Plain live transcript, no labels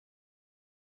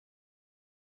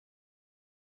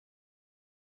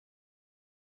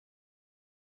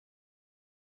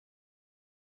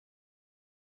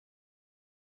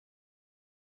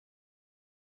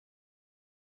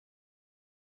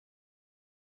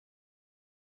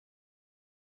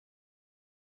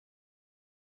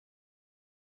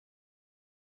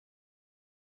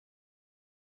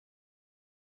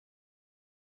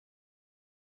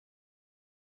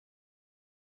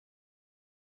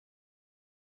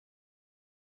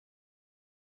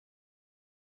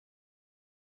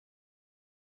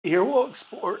Here we'll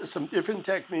explore some different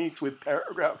techniques with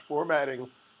paragraph formatting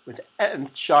with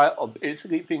nth-child,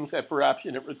 basically things that perhaps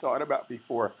you never thought about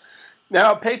before.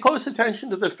 Now pay close attention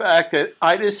to the fact that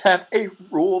I just have a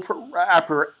rule for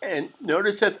wrapper, and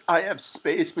notice that I have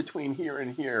space between here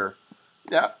and here.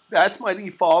 Now that's my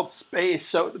default space,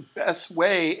 so the best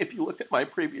way, if you looked at my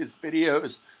previous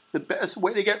videos, the best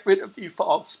way to get rid of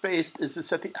default space is to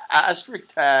set the asterisk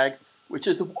tag, which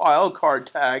is the wildcard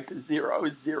tag, to 0,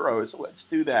 0. So let's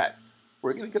do that.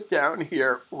 We're going to go down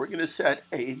here. We're going to set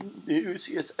a new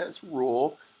CSS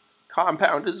rule.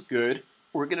 Compound is good.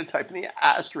 We're going to type in the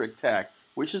asterisk tag,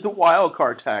 which is the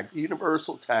wildcard tag, the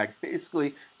universal tag.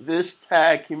 Basically, this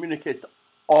tag communicates to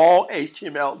all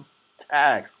HTML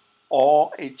tags.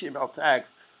 All HTML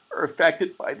tags are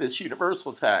affected by this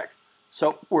universal tag.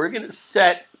 So we're going to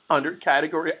set under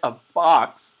category of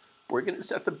box, we're going to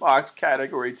set the box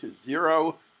category to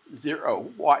 0,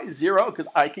 0. Why 0? Because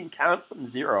I can count from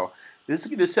 0. This is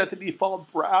going to set the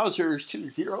default browsers to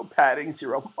 0 padding,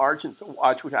 0 margin. So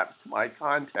watch what happens to my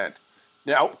content.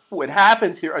 Now, what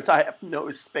happens here is I have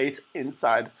no space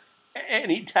inside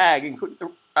any tag, including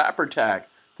the wrapper tag.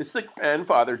 This is the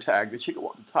grandfather tag that should go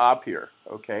on top here.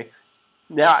 Okay.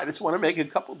 Now, I just want to make a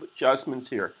couple of adjustments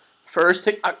here. First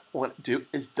thing I want to do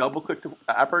is double click the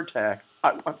wrapper tag.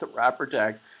 I want the wrapper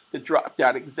tag to drop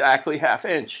down exactly ½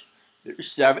 inch.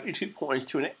 There's 72 points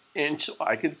to an inch, so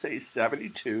I can say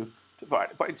 72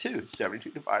 divided by 2. 72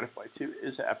 divided by 2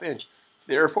 is ½ inch.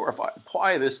 Therefore, if I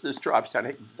apply this, this drops down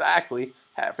exactly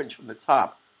 ½ inch from the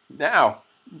top. Now,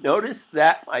 notice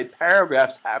that my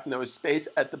paragraphs have no space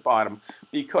at the bottom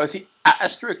because the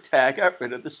asterisk tag got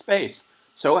rid of the space.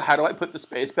 So how do I put the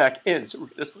space back in? So we're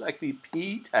going to select the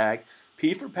P tag,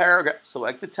 P for paragraph,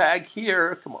 select the tag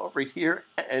here, come over here,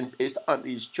 and based on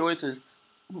these choices,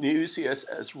 new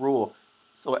CSS rule.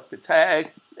 Select the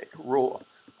tag, make a rule.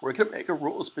 We're going to make a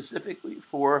rule specifically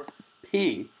for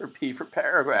P for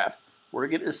paragraph. We're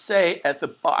going to say at the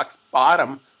box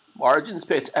bottom, margin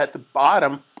space at the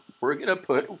bottom, we're going to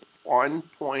put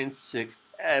 1.6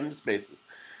 M spaces.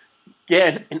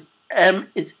 Again, an M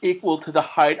is equal to the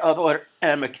height of the letter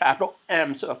M, a capital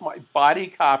M. So if my body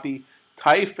copy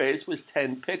typeface was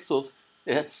 10 pixels,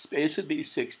 that space would be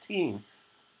 16.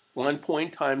 1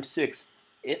 point times 6,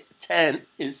 10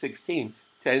 is 16.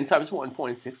 10 times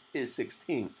 1.6 is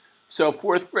 16. So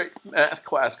 4th grade math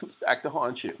class comes back to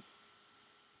haunt you.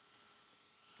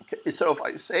 Okay, so if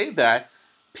I say that,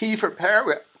 P for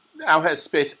paragraph now has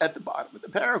space at the bottom of the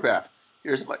paragraph.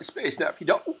 Here's my space. Now, if you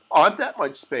don't want that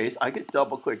much space, I can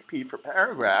double-click P for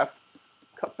paragraph,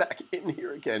 come back in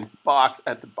here again, box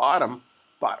at the bottom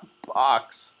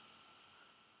box.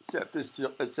 Let's set this to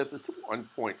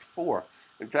 1.4.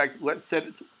 In fact, let's set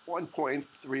it to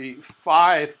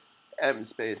 1.35 M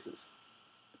spaces.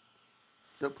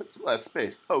 So it puts less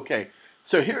space. Okay,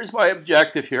 so here's my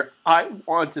objective here. I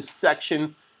want to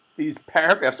section these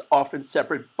paragraphs off in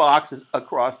separate boxes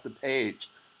across the page.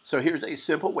 So here's a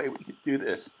simple way we could do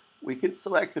this. We could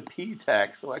select the P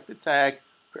tag, select the tag,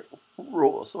 create a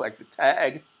rule, select the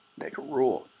tag, make a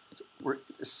rule. So we're going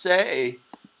to say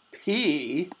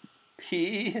P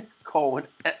colon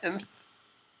nth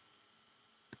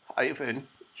hyphen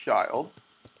child,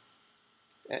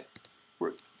 and we're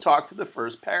going to talk to the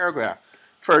first paragraph.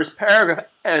 First paragraph,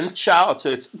 nth child, so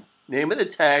it's name of the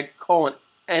tag, colon,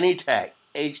 any tag,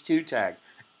 h2 tag,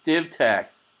 div tag.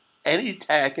 Any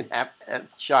tag can have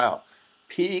nth child.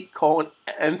 P colon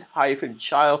nth hyphen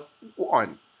child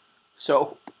 1.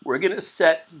 So we're going to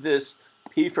set this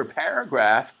P for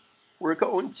paragraph. We're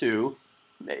going to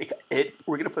make it,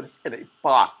 we're going to put this in a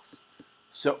box.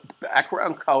 So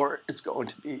background color is going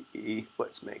to be,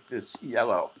 let's make this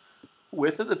yellow.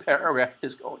 Width of the paragraph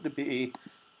is going to be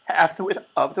half the width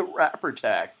of the wrapper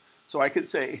tag. So I could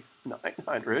say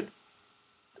 900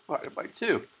 divided by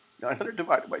 2. 900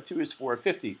 divided by 2 is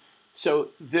 450. So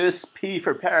this P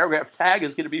for paragraph tag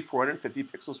is going to be 450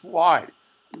 pixels wide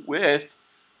with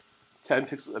 10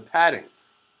 pixels of padding.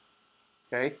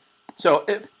 Okay? So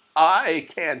if I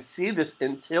can't see this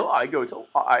until I go to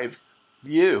live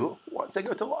view, once I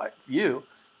go to live view,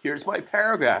 here's my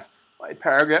paragraph. My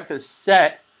paragraph is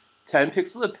set 10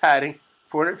 pixels of padding,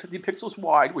 450 pixels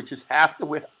wide, which is half the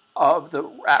width of the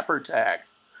wrapper tag.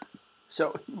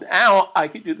 So now I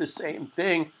can do the same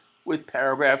thing with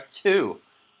paragraph 2.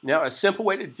 Now, a simple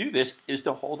way to do this is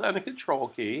to hold down the Control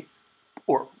key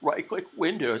or right-click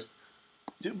Windows,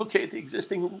 duplicate the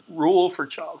existing rule for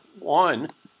child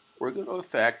 1. We're going to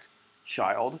affect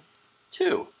child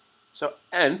 2. So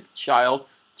nth child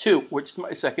 2, which is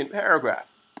my second paragraph.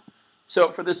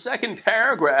 So for the second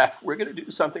paragraph, we're going to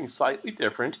do something slightly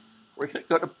different. We're going to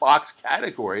go to box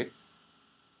category.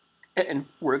 And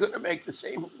we're going to make the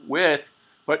same width,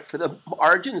 but for the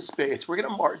margin space, we're going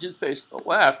to margin space to the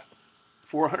left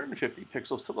 450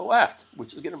 pixels to the left,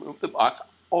 which is going to move the box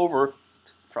over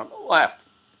from the left.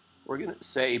 We're going to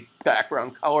say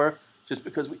background color just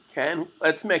because we can.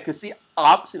 Let's make this the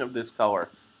opposite of this color.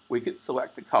 We could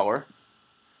select the color.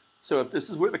 So if this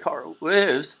is where the color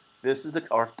lives, this is the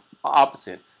color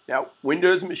opposite. Now,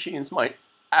 Windows machines might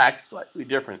act slightly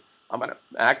different. I'm on a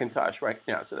Macintosh right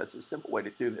now, so that's a simple way to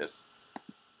do this.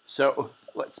 So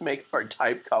let's make our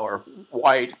type color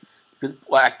white, because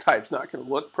black type's not going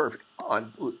to look perfect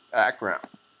on blue background.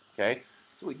 Okay?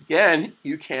 So again,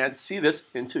 you can't see this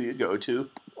until you go to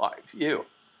live view.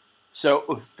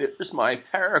 So there's my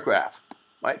paragraph.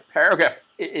 My paragraph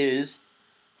is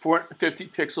 450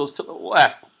 pixels to the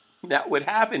left. Now what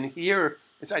happened here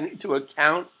is I need to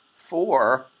account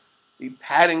for the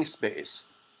padding space.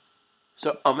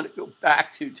 So I'm going to go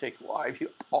back to take live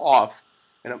view off,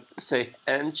 and I'm going to say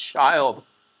nth-child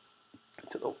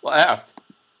to the left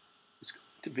is going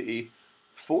to be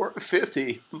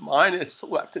 450 minus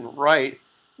left and right,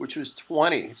 which was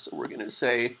 20. So we're going to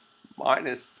say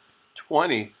minus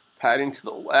 20. Padding to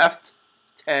the left,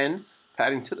 10.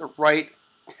 Padding to the right,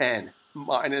 10.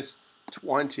 Minus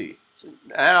 20. So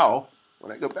now,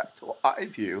 when I go back to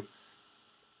live view,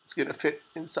 it's going to fit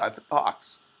inside the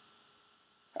box.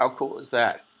 How cool is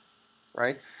that,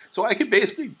 right? So I can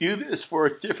basically do this for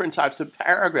different types of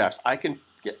paragraphs. I can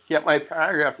get my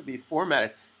paragraph to be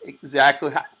formatted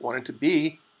exactly how I want it to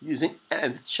be using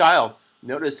nth-child.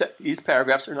 Notice that these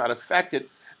paragraphs are not affected.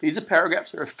 These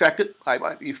paragraphs are affected by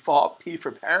my default P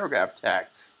for paragraph tag.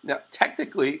 Now,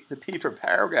 technically, the P for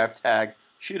paragraph tag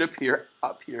should appear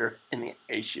up here in the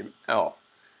HTML.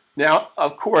 Now,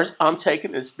 of course, I'm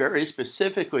taking this very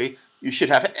specifically. You should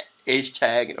have an H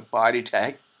tag and a body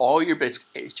tag, all your basic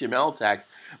HTML tags.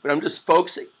 But I'm just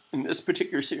focusing in this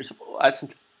particular series of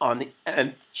lessons on the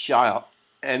nth-child.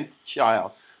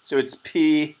 Nth-child. So it's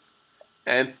P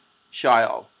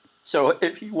nth-child. So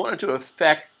if you wanted to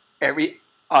affect every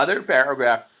other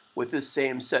paragraph with the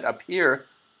same setup here,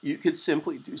 you could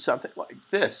simply do something like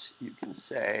this. You can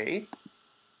say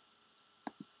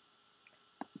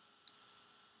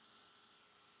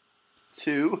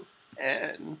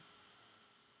n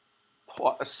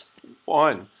plus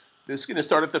 1. This is going to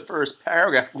start at the first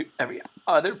paragraph and do every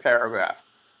other paragraph.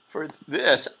 For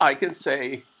this, I can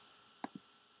say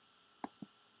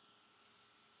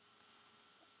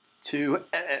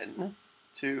 2n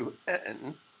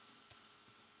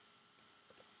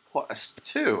plus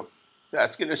 2.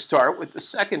 That's going to start with the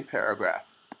second paragraph.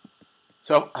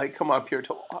 So if I come up here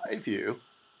to live view,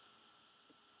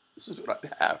 this is what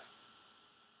I have.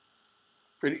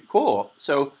 Pretty cool.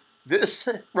 So this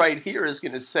right here is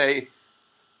going to say,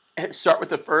 start with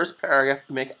the first paragraph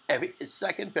and make every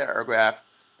second paragraph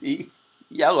be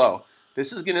yellow.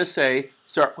 This is going to say,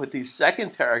 start with the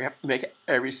second paragraph and make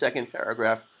every second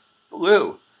paragraph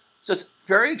blue. So it's a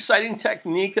very exciting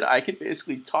technique that I can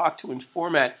basically talk to and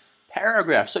format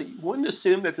paragraphs. So you wouldn't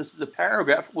assume that this is a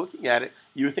paragraph. Looking at it,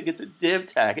 you would think it's a div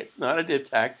tag. It's not a div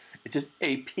tag. It's just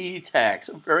a P tag.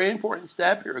 So very important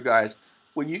step here, guys.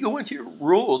 When you go into your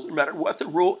rules, no matter what the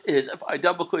rule is, if I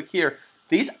double click here,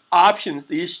 these options,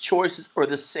 these choices are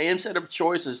the same set of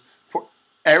choices for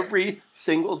every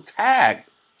single tag.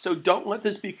 So don't let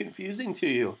this be confusing to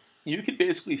you. You can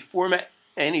basically format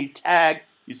any tag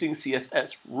using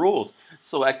CSS rules.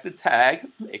 Select the tag,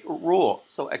 make a rule.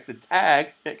 Select the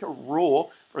tag, make a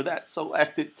rule for that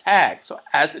selected tag. So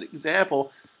as an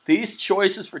example, these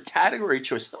choices for category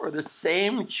choices are the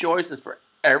same choices for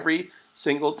every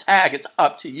single tag. It's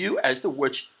up to you as to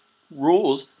which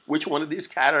rules, which one of these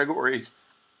categories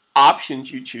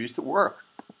options you choose to work.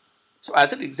 So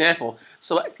as an example,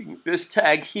 selecting this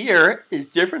tag here is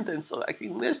different than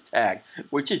selecting this tag,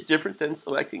 which is different than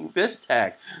selecting this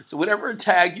tag. So whatever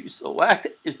tag you select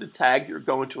is the tag you're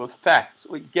going to affect.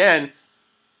 So again,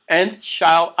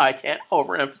 nth-child, I can't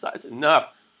overemphasize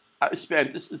enough.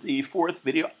 This is the 4th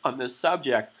video on this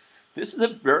subject. This is a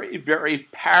very, very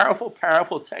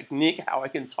powerful technique how I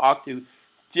can talk to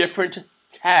different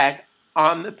tags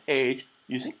on the page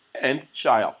using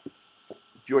nth-child.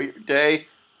 Enjoy your day.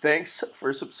 Thanks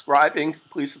for subscribing.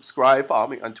 Please subscribe. Follow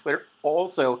me on Twitter.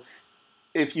 Also,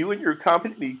 if you and your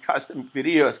company need custom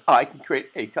videos, I can create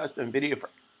a custom video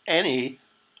for any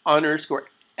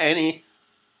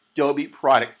Adobe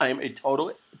product. I am a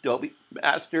total Adobe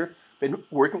master. Been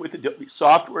working with Adobe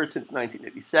software since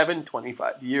 1987,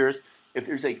 25 years. If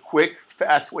there's a quick,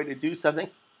 fast way to do something,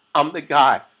 I'm the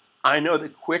guy. I know the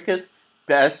quickest,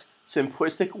 best,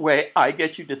 simplistic way I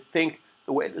get you to think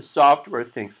the way the software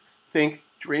thinks. Think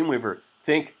Dreamweaver,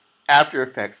 think After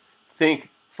Effects, think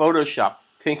Photoshop,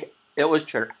 think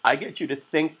Illustrator. I get you to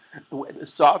think the way the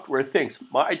software thinks.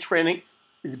 My training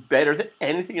is better than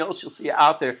anything else you'll see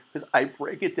out there because I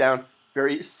break it down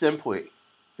very simply.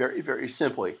 Very, very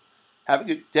simply. Have a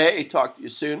good day. Talk to you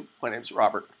soon. My name's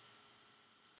Robert.